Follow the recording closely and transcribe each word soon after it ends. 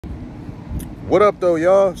What up though,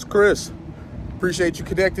 y'all? It's Chris. Appreciate you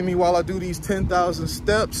connecting me while I do these 10,000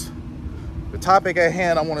 steps. The topic at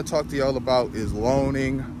hand I want to talk to y'all about is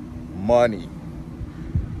loaning money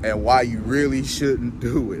and why you really shouldn't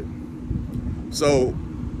do it. So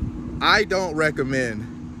I don't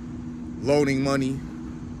recommend loaning money.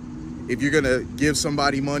 If you're gonna give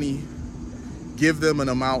somebody money, give them an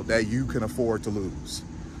amount that you can afford to lose.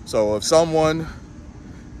 So if someone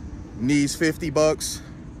needs 50 bucks,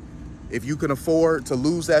 if you can afford to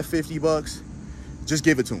lose that 50 bucks, just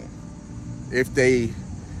give it to them. If they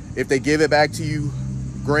give it back to you,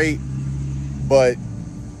 great, but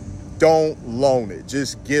don't loan it.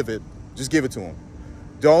 Just give it to them.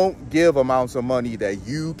 Don't give amounts of money that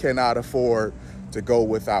you cannot afford to go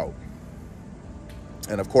without.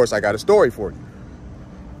 And of course, I got a story for you.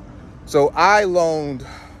 So I loaned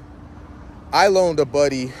a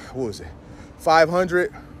buddy, what was it,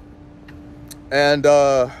 500, and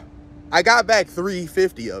I got back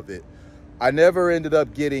 350 of it. I never ended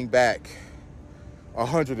up getting back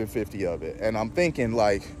 150 of it. And I'm thinking,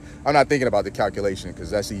 like, I'm not thinking about the calculation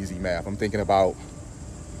because that's easy math. I'm thinking about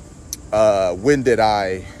when did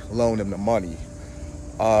I loan him the money?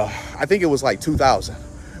 I think it was like 2000.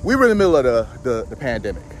 We were in the middle of the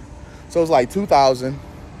pandemic. So it was like 2000.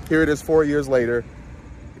 Here it is 4 years later.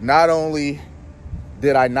 Not only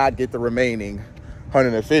did I not get the remaining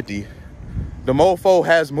 150, the mofo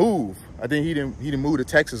has moved. I think he didn't move to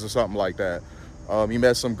Texas or something like that. He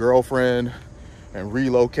met some girlfriend and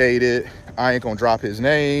relocated. I ain't gonna drop his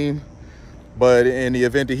name, but in the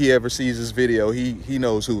event that he ever sees this video, he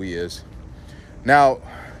knows who he is. Now,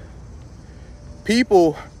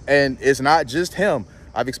 people, and it's not just him,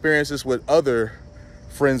 I've experienced this with other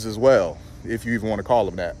friends as well, if you even want to call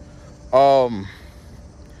them that.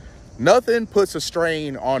 Nothing puts a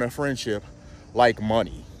strain on a friendship like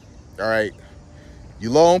money, all right? You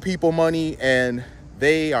loan people money and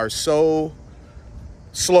they are so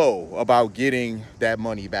slow about getting that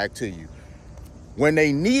money back to you. When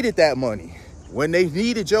they needed that money, when they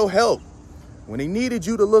needed your help, when they needed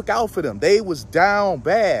you to look out for them, they was down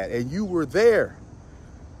bad and you were there.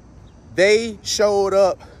 They showed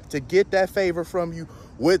up to get that favor from you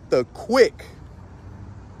with the quick.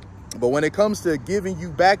 But when it comes to giving you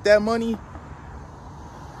back that money,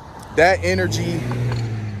 that energy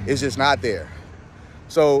is just not there.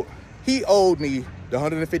 So he owed me the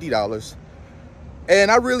 $150.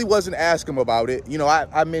 And I really wasn't asking him about it. You know,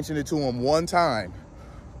 I mentioned it to him one time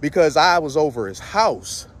because I was over his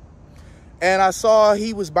house. And I saw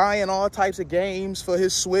he was buying all types of games for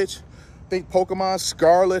his Switch. I think Pokemon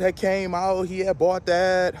Scarlet had came out. He had bought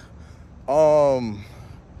that.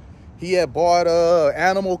 He had bought a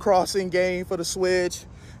Animal Crossing game for the Switch.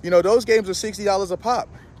 You know, those games are $60 a pop.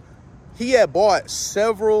 He had bought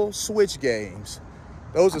several Switch games.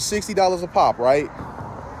 Those are $60 a pop, right?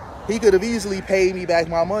 He could have easily paid me back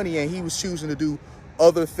my money and he was choosing to do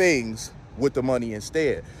other things with the money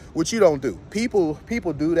instead, which you don't do. People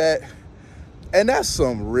do that, and that's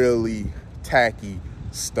some really tacky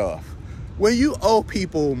stuff. When you owe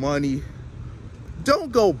people money,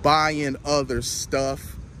 don't go buying other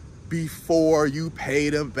stuff before you pay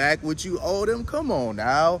them back what you owe them. Come on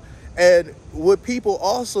now. And what people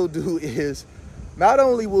also do is not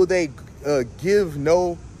only will they give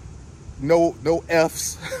no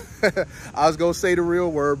F's. I was gonna say the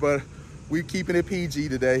real word, but we're keeping it PG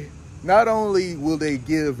today. Not only will they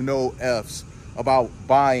give no F's about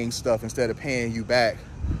buying stuff instead of paying you back,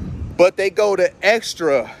 but they go the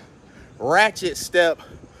extra ratchet step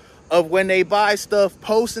of when they buy stuff,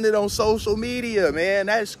 posting it on social media, man.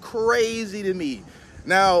 That's crazy to me.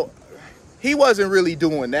 Now, he wasn't really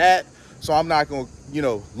doing that, so I'm not gonna,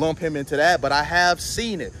 lump him into that, but I have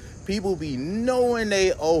seen it. People be knowing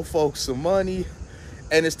they owe folks some money,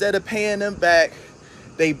 and instead of paying them back,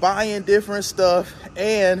 they buying different stuff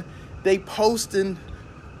and they posting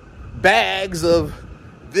bags of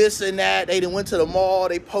this and that. They done went to the mall,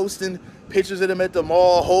 they posting pictures of them at the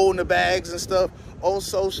mall holding the bags and stuff on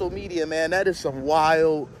social media, man. That is some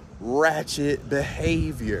wild, ratchet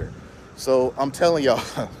behavior. So I'm telling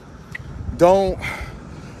y'all, don't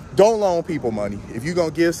loan people money. If you're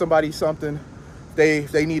gonna give somebody something,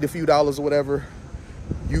 they need a few dollars or whatever,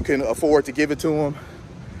 you can afford to give it to them,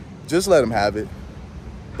 just let them have it.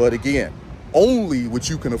 But again, only what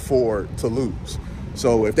you can afford to lose.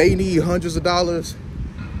 So if they need hundreds of dollars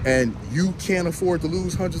and you can't afford to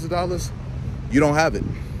lose hundreds of dollars, you don't have it.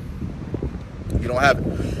 You don't have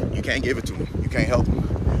it. You can't give it to them. You can't help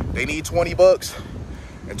them. They need 20 bucks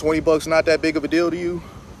and 20 bucks not that big of a deal to you.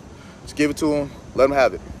 Just give it to them. Let them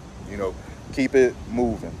have it. Keep it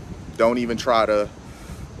moving. Don't even try to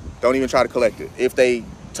collect it. If they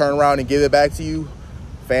turn around and give it back to you,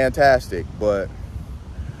 fantastic. But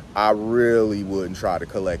I really wouldn't try to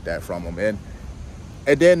collect that from them.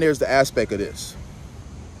 And then there's the aspect of this,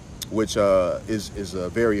 which is a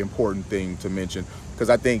very important thing to mention, because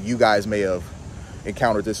I think you guys may have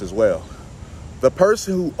encountered this as well. The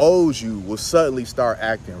person who owes you will suddenly start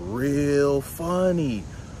acting real funny.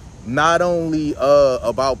 Not only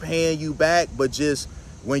about paying you back, but just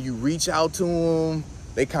when you reach out to them,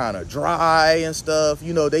 they kind of dry and stuff.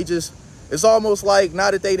 You know, they just, it's almost like now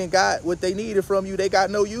that they didn't got what they needed from you, they got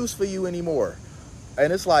no use for you anymore.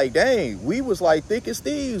 And it's like, dang, we was like thick as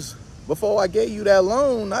thieves before I gave you that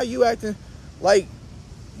loan. Now you acting like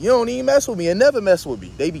you don't even mess with me and never mess with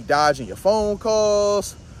me. They be dodging your phone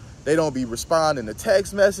calls. They don't be responding to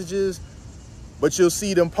text messages, but you'll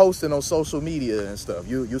see them posting on social media and stuff.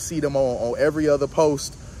 You'll see them on every other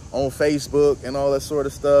post on Facebook and all that sort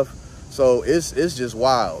of stuff. So it's just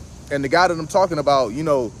wild. And the guy that I'm talking about, you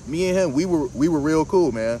know, me and him, we were real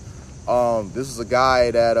cool, man. This is a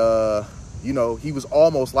guy that, you know, he was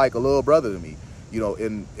almost like a little brother to me, you know,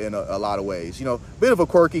 in a lot of ways. You know, bit of a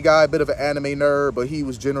quirky guy, bit of an anime nerd, but he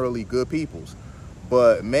was generally good people's.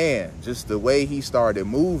 But man, just the way he started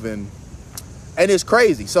moving, and it's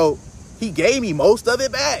crazy. So he gave me most of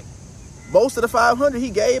it back. Most of the 500 he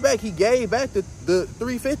gave back. He gave back the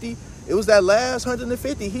 350. It was that last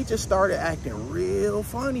 150. He just started acting real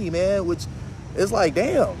funny, man, which is like,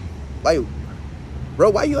 damn, like,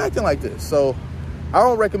 bro, why you acting like this? So I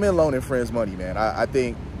don't recommend loaning friends money, man. I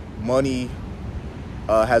think money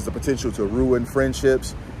has the potential to ruin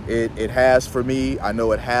friendships. It has for me. I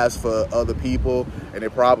know it has for other people, and it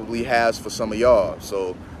probably has for some of y'all.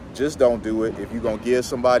 So just don't do it. If you're going to give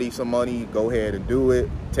somebody some money, go ahead and do it.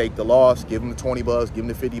 Take the loss. Give them the 20 bucks, give them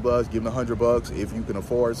the 50 bucks, give them the 100 bucks if you can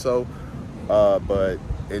afford so. But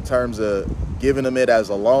in terms of giving them it as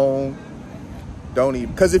a loan, don't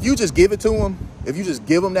even, because if you just give it to them, if you just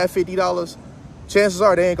give them that $50, chances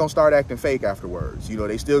are they ain't going to start acting fake afterwards. You know,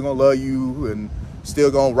 they still going to love you and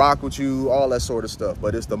still gonna rock with you, all that sort of stuff.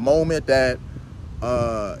 But it's the moment that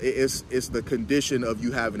it's the condition of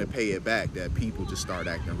you having to pay it back that people just start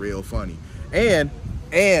acting real funny. And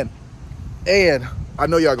I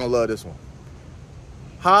know y'all gonna love this one.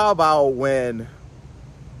 How about when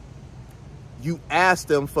you ask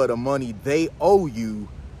them for the money they owe you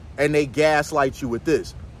and they gaslight you with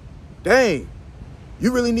this? Dang,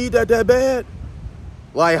 you really need that bad?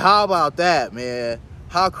 Like, how about that, man?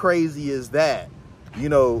 How crazy is that? You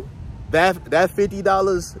know, that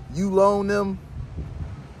 $50 you loan them,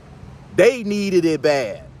 they needed it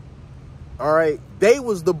bad. All right. They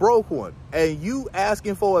was the broke one. And you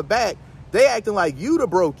asking for it back, they acting like you the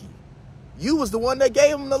brokey. You was the one that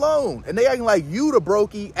gave them the loan. And they acting like you the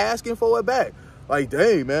brokey asking for it back. Like,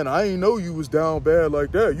 dang, man, I ain't know you was down bad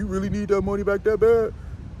like that. You really need that money back that bad?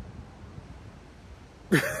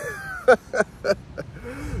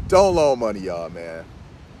 Don't loan money, y'all, man.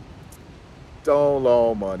 Don't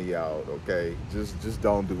loan money out, okay? Just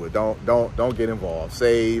don't do it. Don't get involved.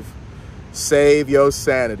 Save your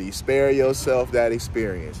sanity. Spare yourself that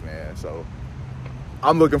experience, man. So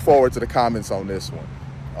I'm looking forward to the comments on this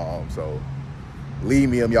one. So leave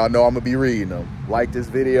me them. Y'all know I'm gonna be reading them. Like this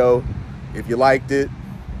video if you liked it.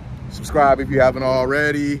 Subscribe if you haven't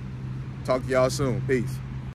already. Talk to y'all soon. Peace.